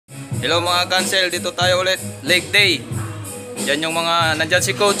Hello mga cancel, dito tayo ulit. Leg day. Yan yung mga, nandyan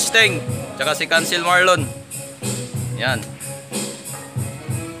si Coach Ting, tsaka si Cancel Marlon. Yan.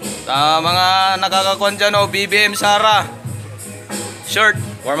 Sa mga nakakakuan dyan, BBM Sara. Short.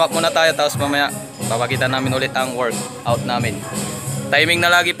 Warm up muna tayo, tapos mamaya papakita namin ulit ang workout namin. Timing na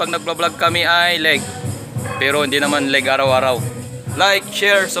lagi pag nagpa-vlog kami ay leg. Pero hindi naman leg araw-araw. Like,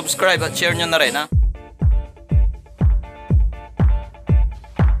 share, subscribe at share nyo na rin, ha.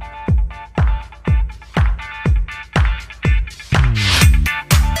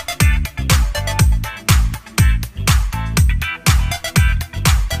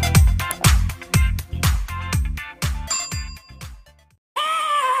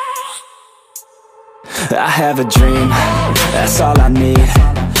 I have a dream, that's all I need.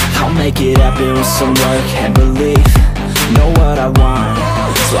 I'll make it happen with some work and belief. Know what I want,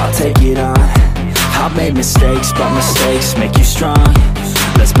 so I'll take it on. I've made mistakes, but mistakes make you strong.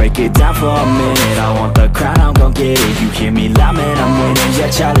 Let's break it down for a minute. I want the crown, I'm gon' get it. You hear me loud, man, I'm winning. Yeah,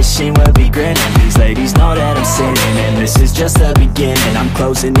 Charlie Sheen will be grinning. These ladies know that I'm sinning, and this is just the beginning. I'm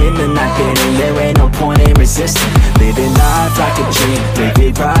closing in the night inning. There ain't no point in resisting. Living life like a dream, live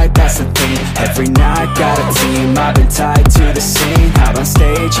it right, that's the thing. Every night got a team, I've been tied to the scene. Out on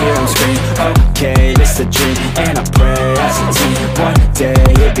stage, here I'm screaming, okay, it's a dream. And I pray as a team, one day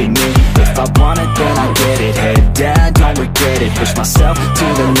it'll be me. If I want it, then I get it. Head down, don't regret it. Push myself to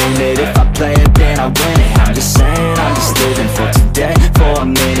the limit. If I play it, then I win it. I'm just saying, I'm just living for today. For a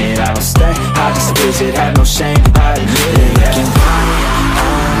minute, I don't stay, I just visit. Have no shame, I admit it. Looking right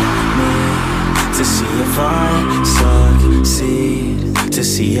at me to see if I succeed, to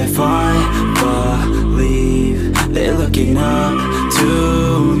see if I believe. They're looking up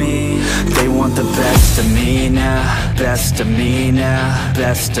to me. They want the best of me now, best of me now,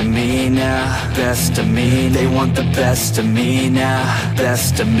 best of me now, best of me. They want the best of me now,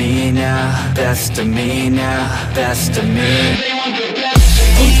 best of me now, best of me now, best of me. They want the best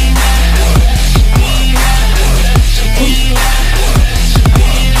of me now.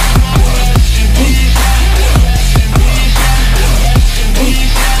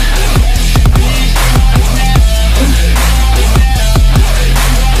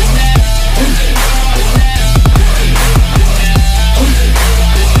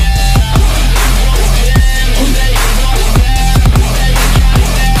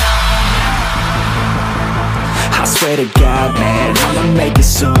 Swear to God, man, I'ma make it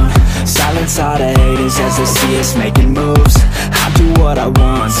soon. Silence all the haters as they see us making moves. I do what I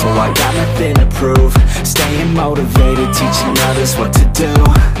want, so I got nothing to prove. Staying motivated, teaching others what to do.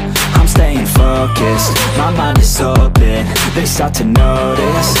 I'm staying focused, my mind is open. They start to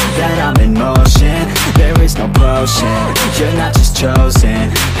notice that I'm in motion. There is no potion, you're not just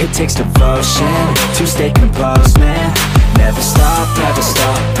chosen. It takes devotion to stay composed, man. Never stop,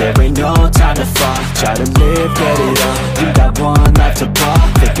 there ain't no time to fall. Try to live, get it up, you got one life to ball.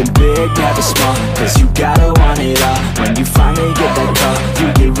 Thinking big, never small, cause you gotta want it all. When you finally get that call, you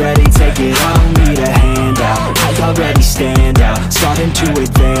get ready, take it on. Need a handout, I already stand out. Starting to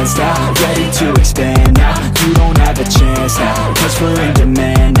advance now, ready to expand now. You don't have a chance now, cause we're in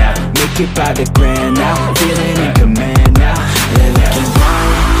demand now. Make it by the grand now, feeling in command now. They're looking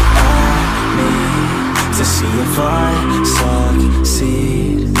right at me to see if I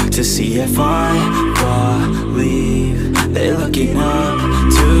succeed, to see if I believe. They're looking up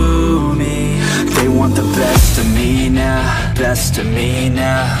to me. They want the best of me now, best of me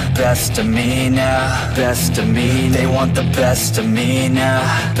now, best of me now, best of me. They want the best of me now,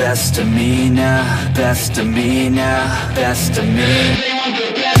 best of me now, best of me now, best of me. They want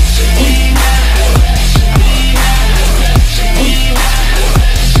the best of me now.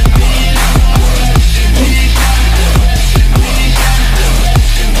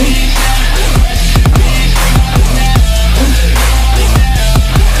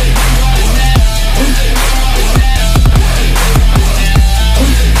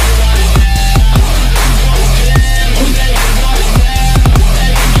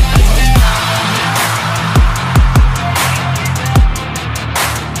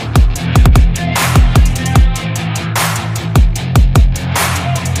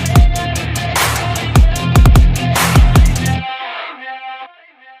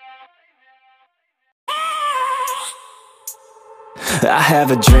 I have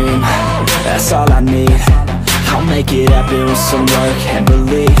a dream, that's all I need. I'll make it happen with some work and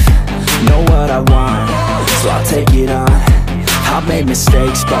belief. Know what I want, so I'll take it on. I've made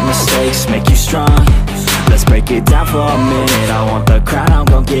mistakes, but mistakes make you strong. Let's break it down for a minute. I want the crown, I'm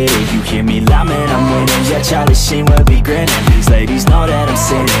gon' get it. You hear me loud, man, I'm winning. Yeah, Charlie Sheen will be grinning. These ladies know that I'm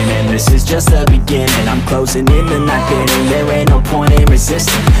sinning, and this is just the beginning. I'm closing in the ninth inning. There ain't no point in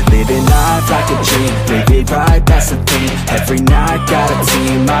resisting. Living life like a dream, live it right, that's the thing. Every night got a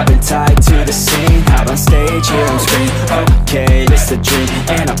team, I've been tied to the scene. Out on stage, hear them scream, okay, it's a dream.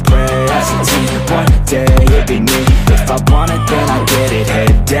 And I pray as a team, one day it'll be me. If I want it, then I get it.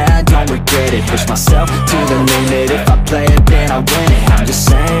 Head down, don't regret it. Push myself to the limit. If I play it, then I win it. I'm just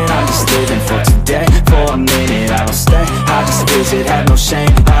saying, I'm just living for today. For a minute, I don't stay, I just visit. Have no shame,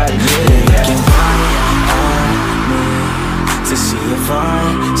 I admit it. Looking right at me to see if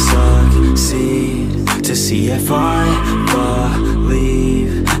I succeed, to see if I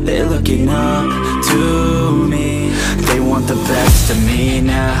believe. They're looking up to me. They want the best of me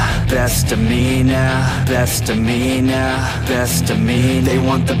now, best of me now, best of me now, best of me. They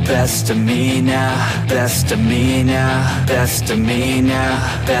want the best of me now, best of me now, best of me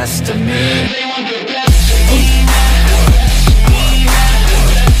now, best of me. They want the best of me now.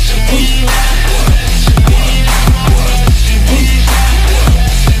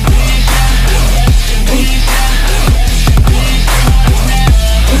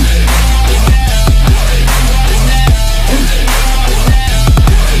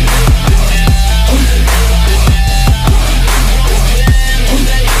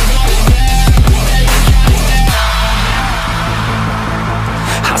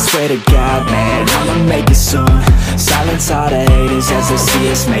 Swear to God, man, I'ma make it soon. Silence all the haters as they see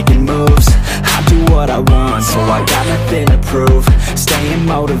us making moves. I do what I want, so I got nothing to prove. Staying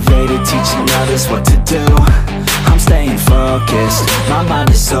motivated, teaching others what to do. I'm staying focused, my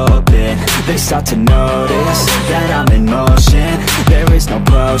mind is open. They start to notice that I'm in motion. There is no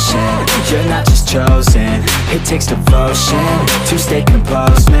potion, you're not just chosen. It takes devotion to stay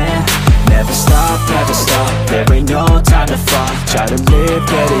composed, man. Never stop, there ain't no time to fall. Try to live,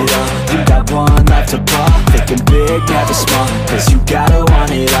 get it all, you got one life to ball. Thinking big, never small, cause you gotta want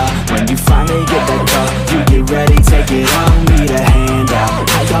it all. When you finally get that call, you get ready, take it on. Need a handout,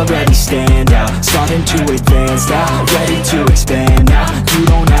 I already stand out. Starting to advance now, ready to expand now. You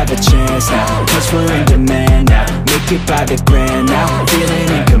don't have a chance now, cause we're in demand now. Make it by the grand now, feeling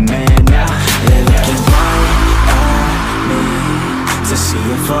in command now. They're looking right at me to see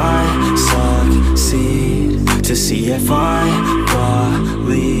if I succeed, to see if I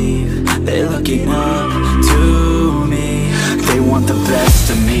believe. They're looking up to me. They want the best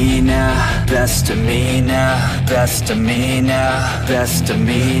of me now, best of me now, best of me now, best of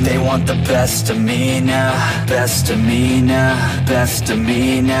me. They want the best of me now, best of me now, best of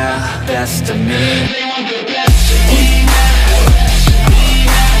me now, best of me. They want the best of me now.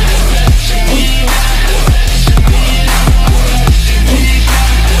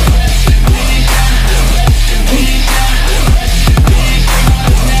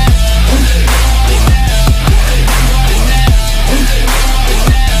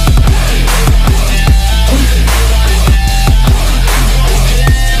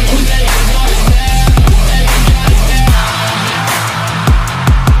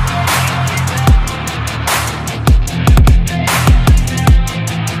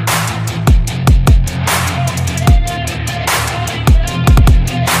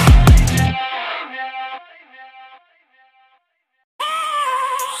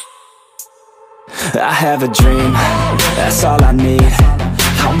 I have a dream, that's all I need.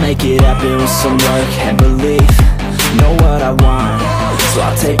 I'll make it happen with some work and belief. Know what I want, so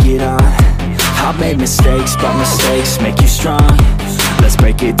I'll take it on. I've made mistakes, but mistakes make you strong. Let's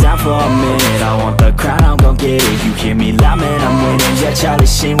break it down for a minute. I want the crown, I'm gon' get it. You hear me loud, man, I'm winning. Yeah, Charlie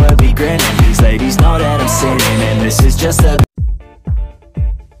Sheen will be grinning. These ladies know that I'm sinning, and this is just the